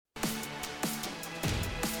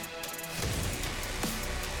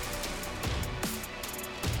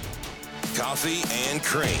Coffee and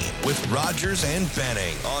Cream with Rogers and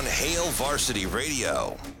Benning on Hail Varsity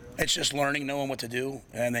Radio. It's just learning, knowing what to do,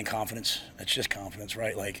 and then confidence. It's just confidence,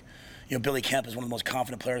 right? Like, Billy Kemp is one of the most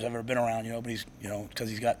confident players I've ever been around, but he's, because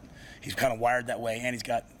he's kind of wired that way, and he's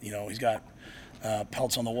got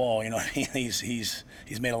pelts on the wall, he's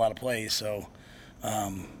made a lot of plays. So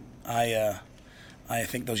I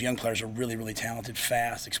think those young players are really, really talented,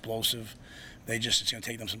 fast, explosive. It's going to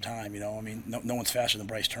take them some time, no one's faster than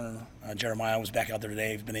Bryce Turner. Jeremiah was back out there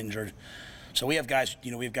today. He's been injured. So we have guys,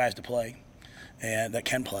 to play and that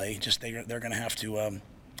can play. Just they're going to have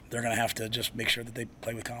to just make sure that they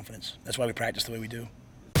play with confidence. That's why we practice the way we do.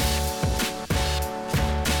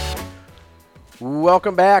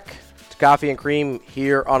 Welcome back to Coffee and Cream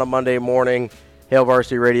here on a Monday morning. Hail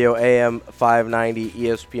Varsity Radio, AM 590,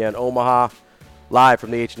 ESPN Omaha. Live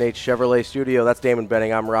from the H&H Chevrolet studio. That's Damon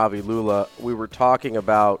Benning. I'm Ravi Lula. We were talking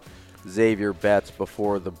about Xavier Betts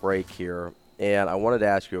before the break here, and I wanted to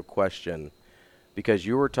ask you a question because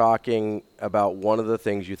you were talking about one of the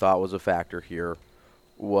things you thought was a factor here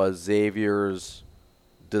was Xavier's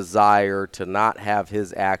desire to not have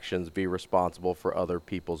his actions be responsible for other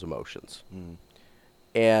people's emotions.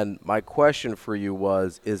 And my question for you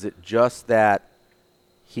was, is it just that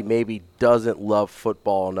he maybe doesn't love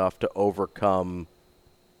football enough to overcome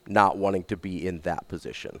not wanting to be in that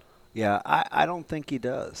position? Yeah, I don't think he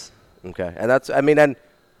does. Okay. And and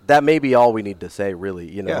that may be all we need to say, really,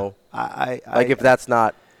 Yeah, if that's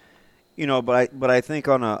not. But I think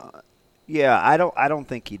I don't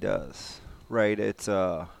think he does. Right? It's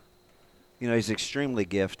he's extremely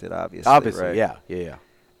gifted, obviously. Right? Yeah.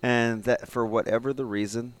 And that for whatever the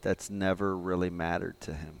reason, that's never really mattered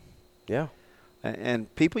to him. Yeah.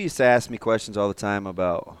 And people used to ask me questions all the time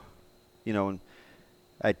about, when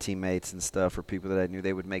I had teammates and stuff or people that I knew,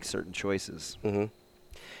 they would make certain choices. Mm-hmm. And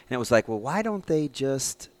it was like, well, why don't they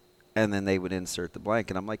just – and then they would insert the blank.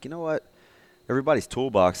 And I'm like, you know what? Everybody's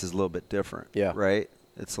toolbox is a little bit different, right?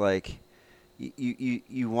 It's like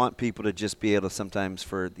you want people to just be able to sometimes,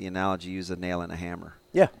 for the analogy, use a nail and a hammer.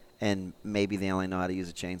 Yeah. And maybe they only know how to use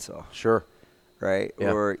a chainsaw. Sure. Right?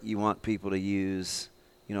 Yeah. Or you want people to use,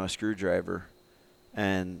 a screwdriver,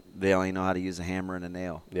 and they only know how to use a hammer and a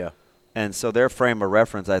nail. Yeah. And so their frame of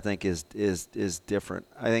reference, I think, is different.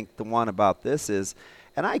 I think the one about this is,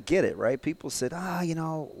 and I get it, right? People said,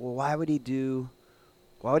 well, why would he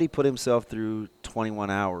put himself through 21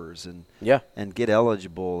 hours and get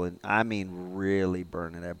eligible and, really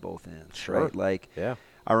burn it at both ends, sure. right? Like,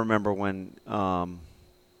 I remember when a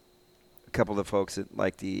couple of the folks at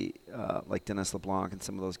like Dennis LeBlanc and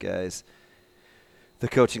some of those guys, the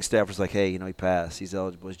coaching staff was like, hey, he passed. He's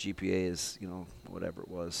eligible. His GPA is, whatever it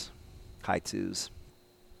was, high twos.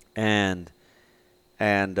 And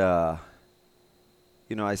I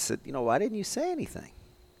said, why didn't you say anything?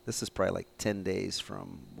 This is probably like 10 days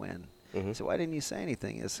from when. Mm-hmm. So why didn't you say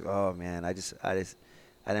anything? It's, oh, man, I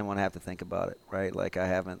didn't want to have to think about it, right? Like I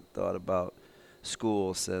haven't thought about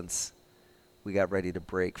school since we got ready to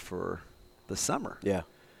break for the summer. Yeah.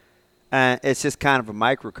 And it's just kind of a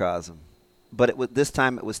microcosm. But this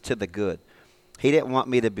time it was to the good. He didn't want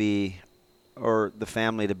me to be, or the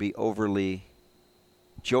family to be overly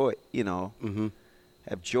joy, mm-hmm.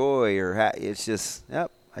 have joy it's just,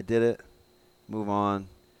 yep, I did it. Move on.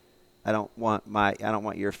 I don't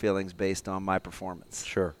want your feelings based on my performance.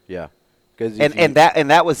 Sure. Yeah. And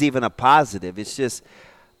that was even a positive. It's just,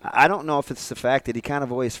 I don't know if it's the fact that he kind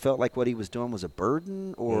of always felt like what he was doing was a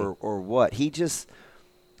burden or what. He just,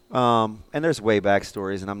 and there's way back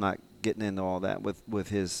stories, and I'm not getting into all that with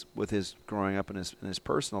his growing up in his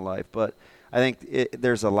personal life, but I think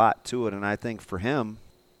there's a lot to it, and I think for him,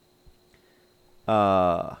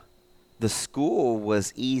 the school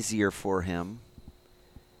was easier for him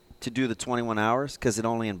to do the 21 hours because it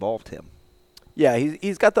only involved him. Yeah,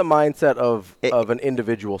 he's got the mindset of an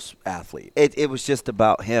individual athlete. It was just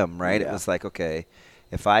about him, right? Yeah. It was like, okay,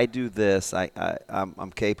 if I do this,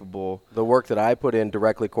 I'm capable. The work that I put in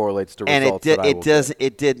directly correlates to and results.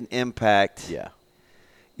 It didn't impact. Yeah.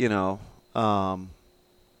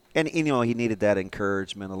 And he needed that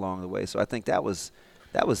encouragement along the way. So I think that was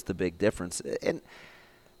the big difference. And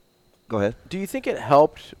go ahead. Do you think it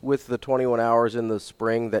helped with the 21 hours in the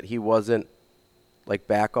spring that he wasn't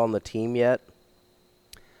back on the team yet?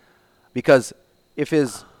 Because if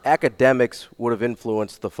his academics would have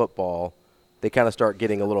influenced the football, they kind of start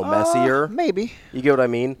getting a little messier. Maybe. You get what I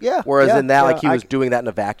mean? Yeah. Whereas in that, he was doing that in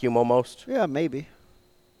a vacuum almost. Yeah, maybe.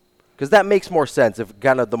 Because that makes more sense if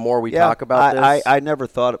kind of the more we talk about this. I never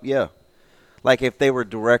thought of, like if they were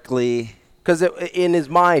directly. Because in his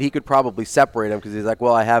mind, he could probably separate him because he's like,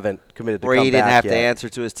 well, I haven't committed to come back yet. Or he didn't have to answer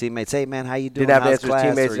to his teammates. Hey, man, how you doing? Didn't have to How's answer his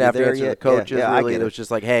teammates. Didn't have to answer the coaches. Really, it was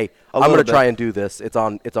just like, hey, I'm going to try and do this. It's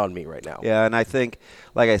on me right now. Yeah, and I think,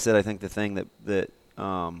 like I said, I think the thing that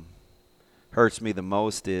hurts me the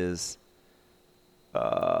most is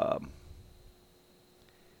Coach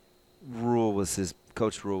Rule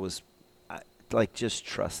was like, just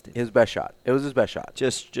trust him. His best shot. It was his best shot.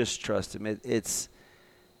 Just trust him. It's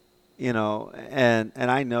and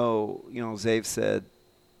I know, Zave said,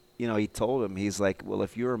 he told him, he's like, well,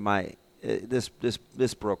 if you were my this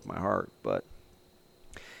broke my heart, but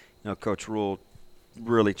Coach Rule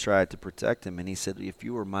really tried to protect him, and he said, if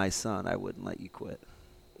you were my son, I wouldn't let you quit.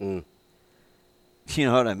 You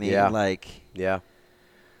know what I mean? Yeah.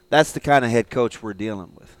 That's the kind of head coach we're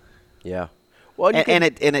dealing with. Yeah. Well, and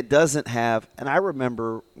it doesn't have. And I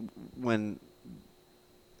remember when,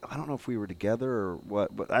 I don't know if we were together or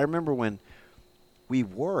what, but I remember when we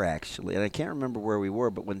were actually, and I can't remember where we were,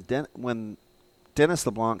 but when Dennis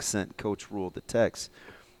LeBlanc sent Coach Rule the text,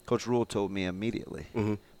 Coach Rule told me immediately.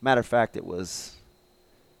 Mm-hmm. Matter of fact, it was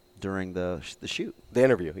during the shoot, the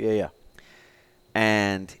interview. Yeah.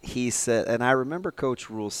 And he said, and I remember Coach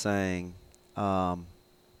Rule saying,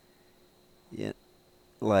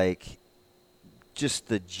 just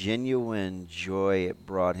the genuine joy it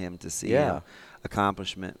brought him to see him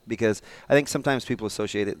accomplishment. Because I think sometimes people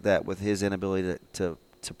associate that with his inability to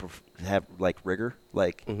have rigor,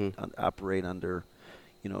 operate under,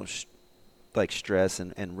 stress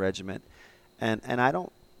and regiment. And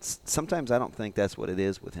sometimes I don't think that's what it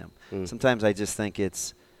is with him. Sometimes I just think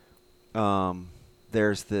it's,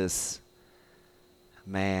 there's this,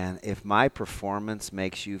 man, if my performance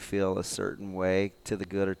makes you feel a certain way, to the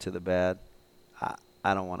good or to the bad,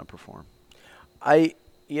 I don't want to perform.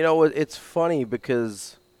 It's funny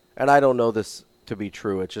because, and I don't know this to be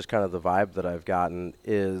true, it's just kind of the vibe that I've gotten,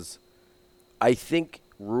 is I think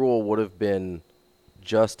Rule would have been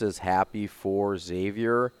just as happy for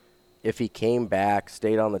Xavier if he came back,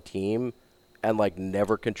 stayed on the team, and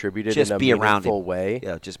never contributed in a meaningful way.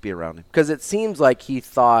 Yeah, just be around him. Because it seems like he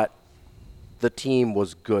thought the team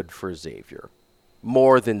was good for Xavier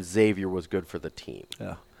more than Xavier was good for the team.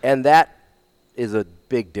 Yeah. And that is a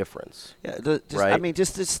big difference. Yeah, right? I mean,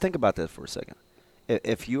 just think about that for a second.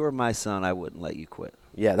 If you were my son, I wouldn't let you quit.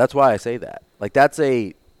 Yeah, that's why I say that. That's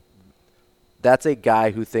a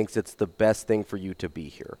guy who thinks it's the best thing for you to be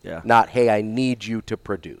here. Yeah. Not, hey, I need you to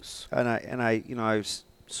produce. And I was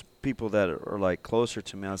people that are closer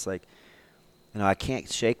to me. I was like, I can't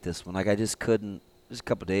shake this one. I just couldn't. Just a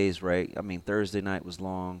couple of days, right? I mean, Thursday night was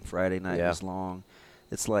long. Friday night was long.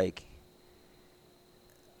 It's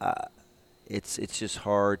it's just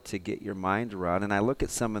hard to get your mind around. And I look at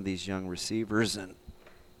some of these young receivers and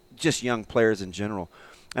just young players in general,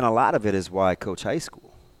 and a lot of it is why I coach high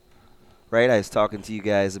school, right? I was talking to you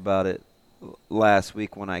guys about it last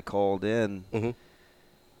week when I called in. Mm-hmm.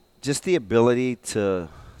 Just the ability to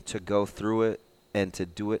go through it and to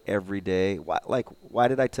do it every day. Why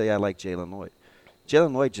did I tell you I like Jalen Lloyd?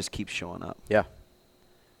 Jalen Lloyd just keeps showing up. Yeah.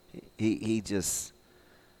 He just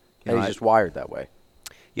 – and he's just wired that way.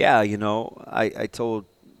 Yeah, I told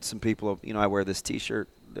some people, I wear this T-shirt.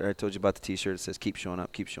 I told you about the T-shirt. It says "Keep showing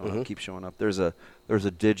up, keep showing up, keep showing up." There's a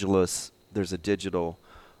digital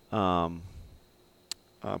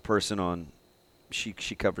person on.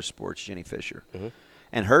 She covers sports, Jenny Fisher,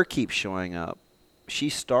 and her keep showing up. She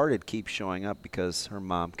started keep showing up because her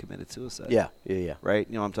mom committed suicide. Yeah. Right?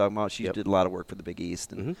 You know what I'm talking about? She did a lot of work for the Big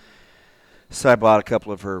East, and so I bought a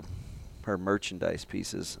couple of her merchandise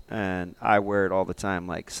pieces, and I wear it all the time.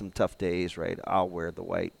 Some tough days, right? I'll wear the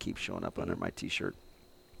white keep showing up under my T-shirt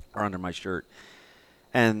or under my shirt,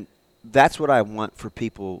 and that's what I want for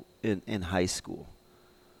people in high school.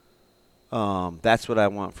 That's what I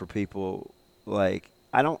want for people.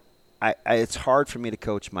 It's hard for me to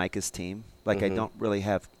coach Micah's team. I don't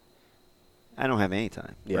have any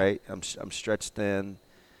time, right? I'm stretched thin.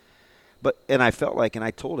 And I felt and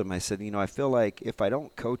I told him, I said, I feel like if I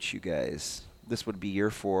don't coach you guys, this would be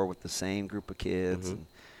year 4 with the same group of kids.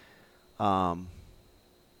 And,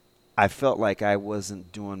 I felt like I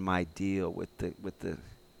wasn't doing my deal with the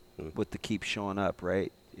keep showing up,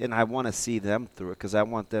 right? And I want to see them through it because I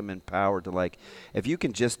want them empowered to if you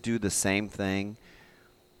can just do the same thing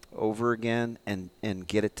over again and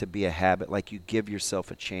get it to be a habit, you give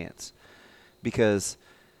yourself a chance. Because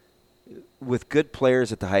with good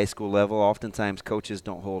players at the high school level, oftentimes coaches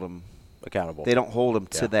don't hold them accountable. They don't hold them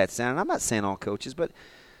to that standard. I'm not saying all coaches, but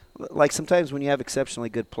sometimes when you have exceptionally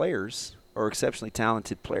good players or exceptionally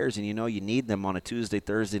talented players and you need them on a Tuesday,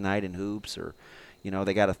 Thursday night in hoops or,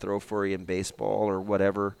 they got to throw for you in baseball or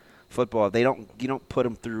whatever, football, you don't put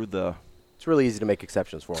them through the. It's really easy to make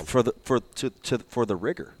exceptions for them. For the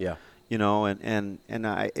rigor. Yeah. You know,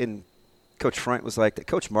 and Coach Frank was like that.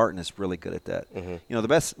 Coach Martin is really good at that. Mm-hmm. You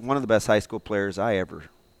know, one of the best high school players I ever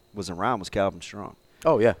was around was Calvin Strong.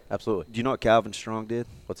 Oh yeah, absolutely. Do you know what Calvin Strong did?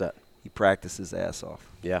 What's that? He practiced his ass off.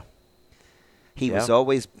 Yeah. He was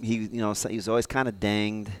always he was always kind of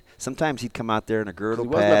danged. Sometimes he'd come out there in a girdle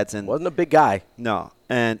pads and wasn't a big guy. No,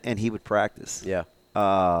 and he would practice. Yeah.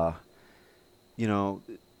 You know,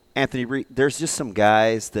 Anthony Reed. There's just some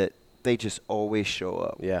guys that they just always show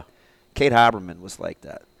up. Yeah. Kate Haberman was like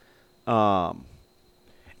that. And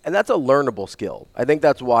that's a learnable skill. I think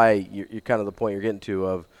that's why you're kind of the point you're getting to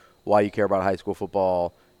of why you care about high school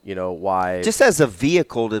football. You know why? Just as a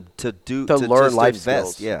vehicle to learn life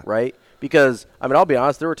invest, skills. yeah. Right. Because, I mean, I'll be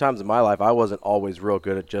honest, there were times in my life I wasn't always real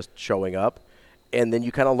good at just showing up. And then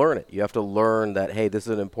you kind of learn it. You have to learn that, hey, this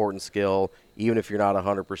is an important skill, even if you're not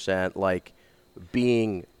 100%. Like,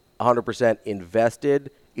 being 100%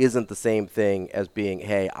 invested isn't the same thing as being,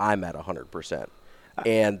 hey, I'm at 100%.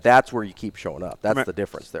 And that's where you keep showing up. That's the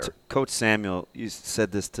difference there. Coach Samuel, you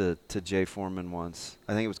said this to Jay Foreman once.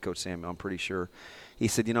 I think it was Coach Samuel, I'm pretty sure. He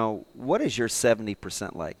said, you know, what is your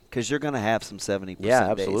 70% like? Because you're going to have some 70%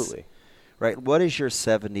 Yeah, absolutely. days. Right? What is your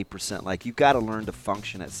 70% like? You've got to learn to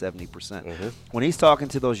function at 70%. Mm-hmm. When he's talking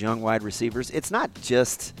to those young wide receivers, it's not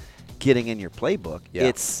just getting in your playbook. Yeah.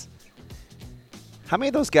 It's how many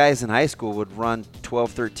of those guys in high school would run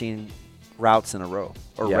 12, 13 routes in a row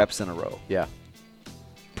or reps in a row? Yeah.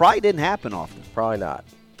 Probably didn't happen often. Probably not.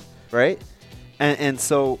 Right? And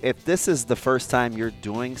so if this is the first time you're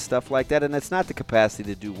doing stuff like that, and it's not the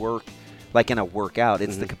capacity to do work like in a workout,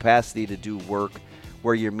 it's the capacity to do work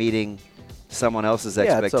where you're meeting someone else's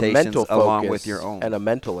expectations it's a mental along focus with your own. And a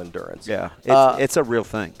mental endurance. Yeah, it's a real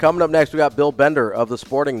thing. Coming up next, we got Bill Bender of the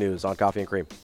Sporting News on Coffee and Cream.